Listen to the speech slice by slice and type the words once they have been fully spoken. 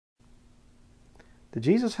Did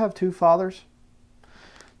Jesus have two fathers?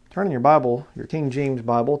 Turn in your Bible, your King James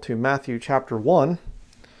Bible, to Matthew chapter 1,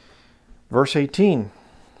 verse 18.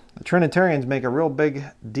 The Trinitarians make a real big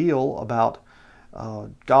deal about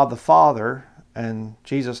God the Father and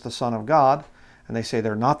Jesus the Son of God, and they say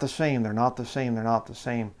they're not the same, they're not the same, they're not the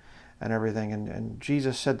same, and everything. And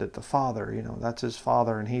Jesus said that the Father, that's his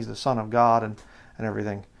Father, and he's the Son of God, and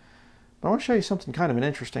everything. But I want to show you something kind of an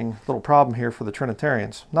interesting little problem here for the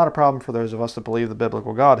Trinitarians. Not a problem for those of us that believe the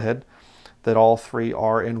biblical Godhead, that all three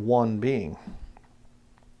are in one being.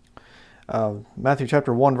 Matthew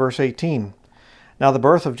chapter 1, verse 18. Now the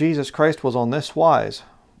birth of Jesus Christ was on this wise.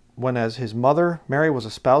 When as his mother Mary was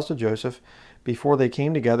espoused to Joseph, before they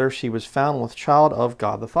came together, she was found with child of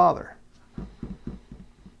God the Father.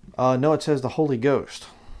 No, it says the Holy Ghost.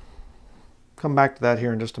 Come back to that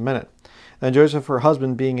here in just a minute. Then Joseph, her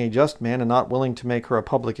husband, being a just man and not willing to make her a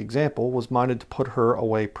public example, was minded to put her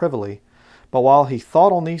away privily. But while he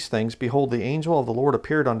thought on these things, behold, the angel of the Lord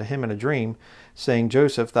appeared unto him in a dream, saying,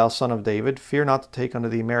 Joseph, thou son of David, fear not to take unto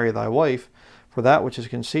thee Mary thy wife, for that which is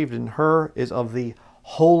conceived in her is of the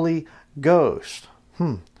Holy Ghost.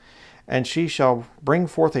 And she shall bring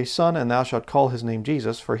forth a son, and thou shalt call his name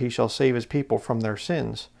Jesus, for he shall save his people from their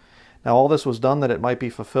sins. Now all this was done that it might be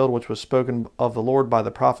fulfilled which was spoken of the Lord by the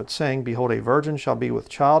prophet, saying, Behold, a virgin shall be with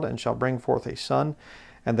child, and shall bring forth a son,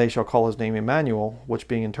 and they shall call his name Emmanuel, which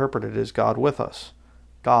being interpreted is God with us.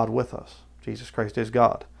 God with us. Jesus Christ is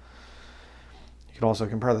God. You can also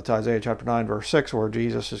compare that to Isaiah chapter 9, verse 6, where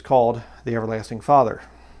Jesus is called the everlasting Father.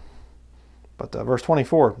 But verse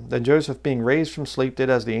 24, Then Joseph, being raised from sleep, did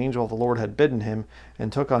as the angel of the Lord had bidden him,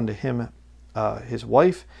 and took unto him his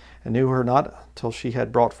wife, and knew her not till she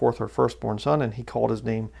had brought forth her firstborn son, and he called his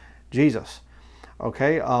name Jesus.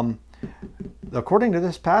 Okay, according to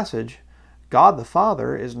this passage, God the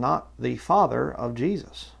Father is not the Father of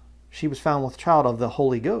Jesus. She was found with child of the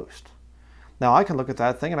Holy Ghost. Now I can look at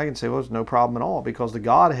that thing and I can say, well, there's no problem at all, because the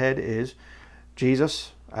Godhead is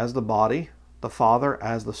Jesus as the body, the Father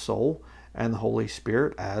as the soul, and the Holy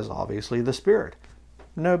Spirit as obviously the Spirit.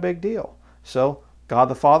 No big deal. So God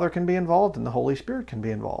the Father can be involved and the Holy Spirit can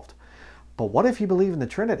be involved. But what if you believe in the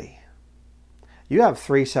Trinity? You have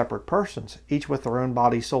three separate persons, each with their own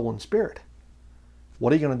body, soul, and spirit.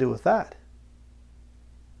 What are you going to do with that?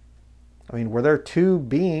 I mean, were there two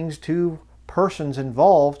beings, two persons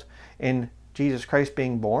involved in Jesus Christ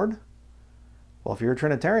being born? Well, if you're a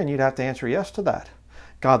Trinitarian, you'd have to answer yes to that.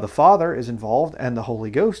 God the Father is involved and the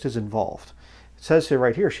Holy Ghost is involved. It says here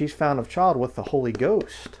right here, she's found of child with the Holy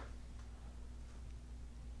Ghost.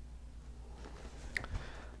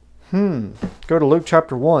 Go to Luke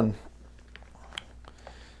chapter 1.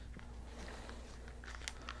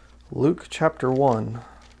 Luke chapter 1.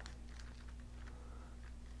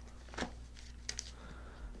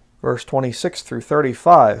 Verse 26 through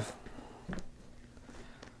 35.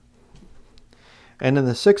 And in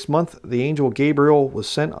the 6th month the angel Gabriel was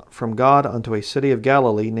sent from God unto a city of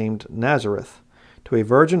Galilee named Nazareth, to a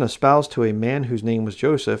virgin espoused to a man whose name was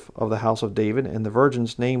Joseph, of the house of David, and the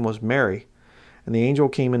virgin's name was Mary. And the angel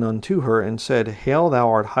came in unto her, and said, Hail, thou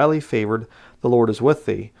art highly favored, the Lord is with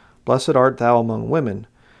thee. Blessed art thou among women.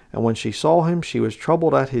 And when she saw him, she was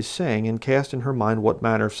troubled at his saying, and cast in her mind what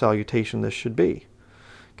manner of salutation this should be.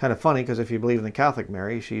 Kind of funny, because if you believe in the Catholic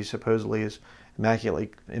Mary, she supposedly is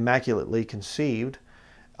immaculately conceived,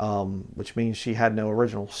 which means she had no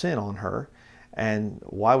original sin on her. And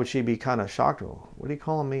why would she be kind of shocked? Well, what are you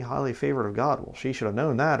calling me highly favored of God? Well, she should have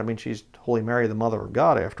known that. I mean, she's Holy Mary, the Mother of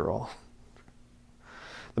God, after all.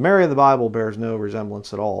 The Mary of the Bible bears no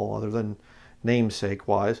resemblance at all, other than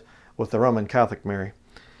namesake-wise, with the Roman Catholic Mary. A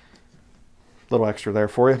little extra there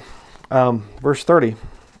for you. Verse 30.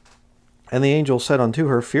 And the angel said unto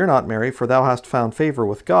her, Fear not, Mary, for thou hast found favor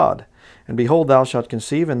with God. And behold, thou shalt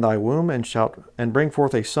conceive in thy womb, and bring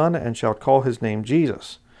forth a son, and shalt call his name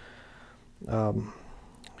Jesus.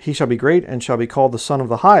 He shall be great, and shall be called the Son of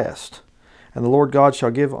the Highest. And the Lord God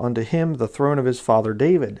shall give unto him the throne of his father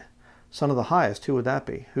David. Son of the Highest, who would that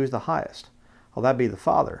be? Who's the highest? Well, that'd be the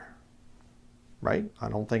Father. Right? I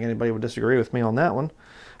don't think anybody would disagree with me on that one.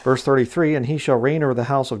 Verse 33, And he shall reign over the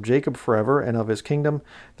house of Jacob forever, and of his kingdom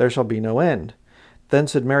there shall be no end. Then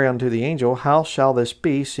said Mary unto the angel, How shall this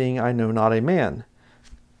be, seeing I know not a man?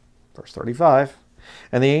 Verse 35,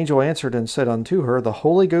 And the angel answered and said unto her, The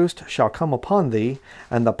Holy Ghost shall come upon thee,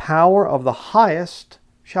 and the power of the Highest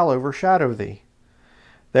shall overshadow thee.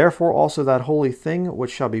 Therefore also that holy thing which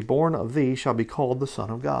shall be born of thee shall be called the Son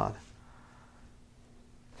of God.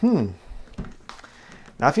 Now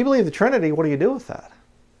if you believe the Trinity, what do you do with that?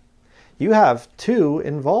 You have two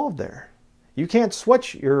involved there. You can't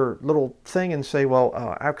switch your little thing and say, well,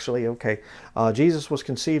 actually, okay, Jesus was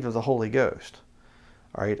conceived of the Holy Ghost.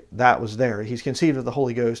 All right, that was there. He's conceived of the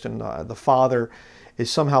Holy Ghost, and the Father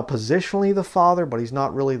is somehow positionally the Father, but he's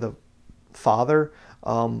not really the Father.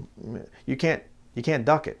 You can't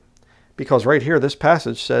duck it, because right here, this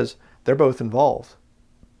passage says they're both involved.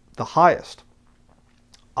 The highest,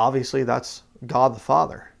 obviously, that's God the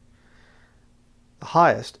Father. The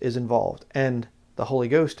highest is involved, and the Holy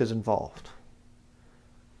Ghost is involved.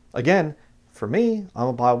 Again, for me, I'm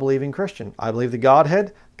a Bible-believing Christian. I believe the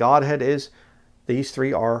Godhead. Godhead is, these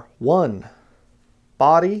three are one.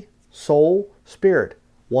 Body, soul, spirit.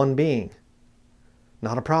 One being.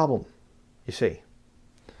 Not a problem, you see.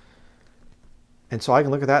 And so I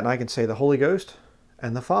can look at that and I can say the Holy Ghost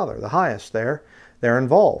and the Father, the highest there, they're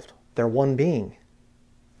involved. They're one being,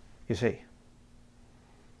 you see.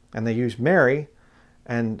 And they use Mary,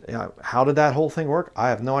 and how did that whole thing work? I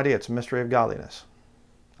have no idea. It's a mystery of godliness.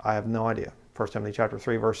 I have no idea. 1 Timothy chapter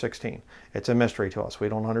 3, verse 16. It's a mystery to us. We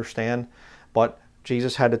don't understand. But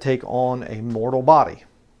Jesus had to take on a mortal body.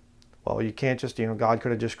 Well, you can't just, God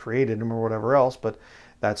could have just created him or whatever else, but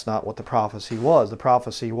that's not what the prophecy was. The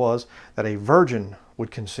prophecy was that a virgin would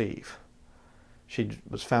conceive. She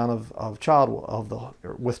was found with child of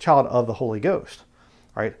the Holy Ghost.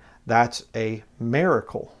 All right? That's a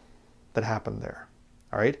miracle that happened there.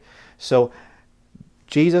 All right? So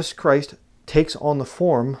Jesus Christ takes on the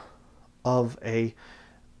form of a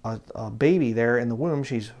baby there in the womb.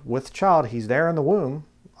 She's with child. He's there in the womb,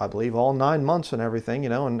 I believe, all 9 months and everything,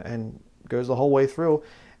 and goes the whole way through.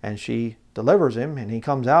 And she delivers him, and he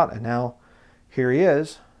comes out, and now here he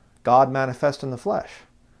is, God manifest in the flesh.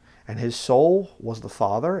 And his soul was the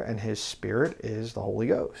Father, and his spirit is the Holy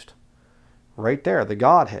Ghost. Right there, the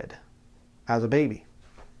Godhead, as a baby,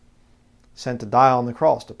 sent to die on the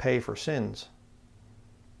cross to pay for sins.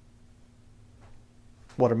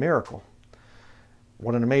 What a miracle.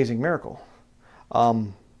 What an amazing miracle. But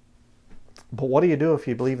what do you do if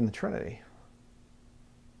you believe in the Trinity?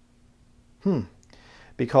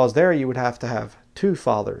 Because there you would have to have two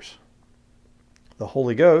fathers, the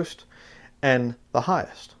Holy Ghost and the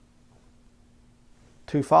highest.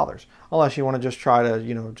 Two fathers. Unless you want to just try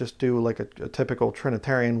to, just do like a typical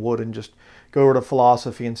Trinitarian would and just go over to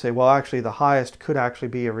philosophy and say, well, actually the highest could actually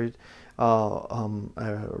be a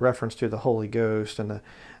reference to the Holy Ghost and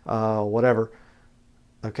whatever.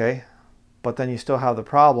 Okay? But then you still have the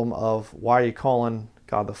problem of, why are you calling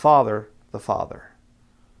God the Father the Father?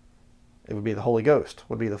 It would be the Holy Ghost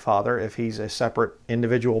would be the Father if he's a separate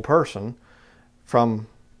individual person from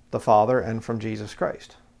the Father and from Jesus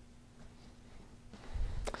Christ.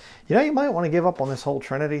 You might want to give up on this whole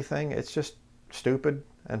Trinity thing. It's just stupid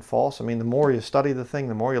and false. I mean, the more you study the thing,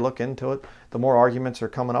 the more you look into it, the more arguments are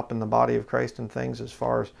coming up in the body of Christ and things as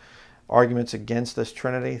far as arguments against this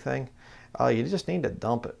Trinity thing. You just need to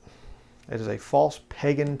dump it. It is a false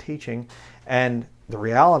pagan teaching, and the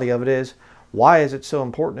reality of it is, why is it so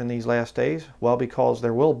important in these last days? Well, because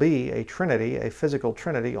there will be a Trinity, a physical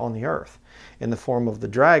Trinity on the earth, in the form of the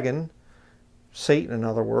dragon, Satan, in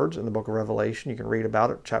other words, in the book of Revelation. You can read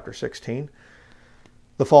about it, chapter 16.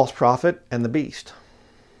 The false prophet and the beast.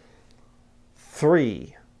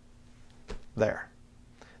 3 there.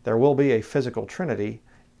 There will be a physical Trinity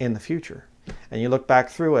in the future. And you look back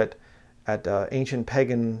through it at ancient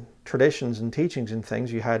pagan traditions and teachings and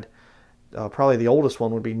things, you had probably the oldest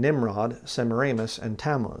one would be Nimrod, Semiramis, and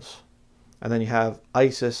Tammuz. And then you have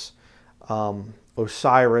Isis,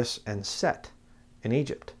 Osiris, and Set in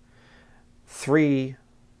Egypt. 3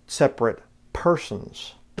 separate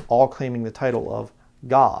persons, all claiming the title of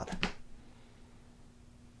God.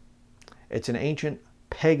 It's an ancient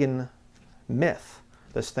pagan myth,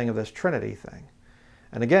 this thing of this Trinity thing.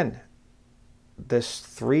 And again, this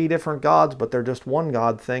 3 different gods, but they're just one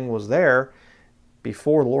God thing was there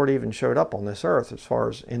before the Lord even showed up on this earth, as far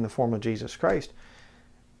as in the form of Jesus Christ.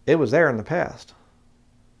 It was there in the past.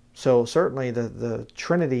 So certainly the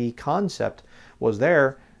Trinity concept was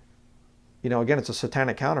there. Again, it's a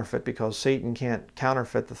satanic counterfeit, because Satan can't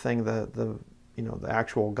counterfeit the thing, the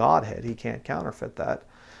actual Godhead. He can't counterfeit that.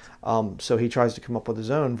 So he tries to come up with his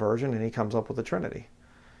own version, and he comes up with the Trinity.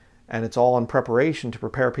 And it's all in preparation to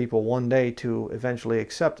prepare people one day to eventually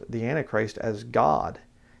accept the Antichrist as God.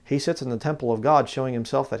 He sits in the temple of God, showing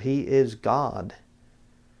himself that he is God.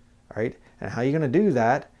 All right? And how are you going to do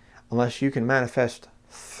that unless you can manifest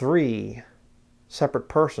 3 separate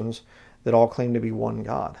persons that all claim to be one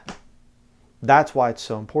God? That's why it's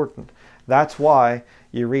so important. That's why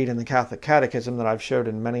you read in the Catholic Catechism that I've showed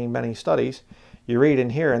in many, many studies, you read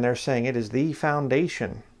in here and they're saying it is the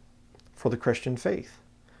foundation for the Christian faith.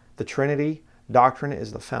 The Trinity doctrine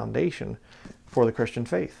is the foundation for the Christian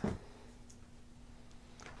faith.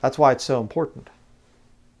 That's why it's so important.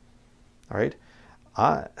 All right?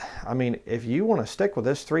 I mean, if you want to stick with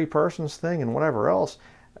this three persons thing and whatever else,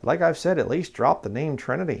 like I've said, at least drop the name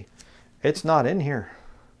Trinity. It's not in here.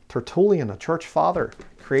 Tertullian, a church father,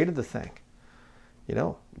 created the thing, you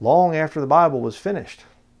know, long after the Bible was finished.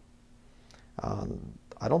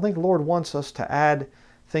 I don't think the Lord wants us to add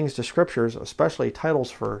things to scriptures, especially titles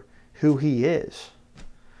for who he is,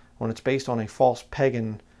 when it's based on a false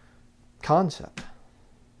pagan concept.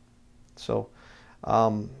 So,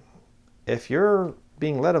 if you're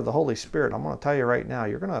being led of the Holy Spirit, I'm going to tell you right now,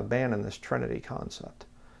 you're going to abandon this Trinity concept.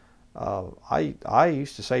 I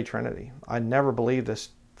used to say Trinity. I never believed this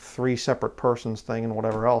three separate persons thing and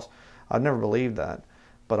whatever else. I never believed that.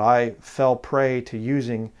 But I fell prey to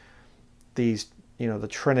using these, you know, the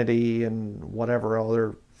Trinity and whatever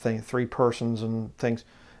other thing, three persons and things.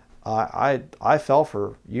 I fell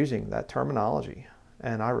for using that terminology,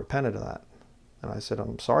 and I repented of that. And I said,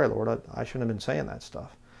 I'm sorry, Lord, I shouldn't have been saying that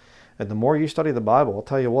stuff. And the more you study the Bible, I'll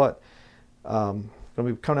tell you what, I'm going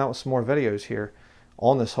to be coming out with some more videos here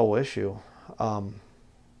on this whole issue.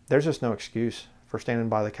 There's just no excuse for standing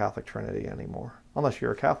by the Catholic Trinity anymore, unless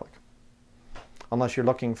you're a Catholic. Unless you're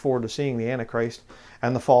looking forward to seeing the Antichrist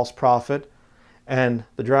and the false prophet and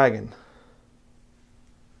the dragon.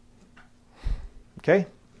 Okay?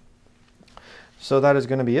 So that is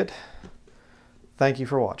going to be it. Thank you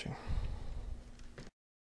for watching.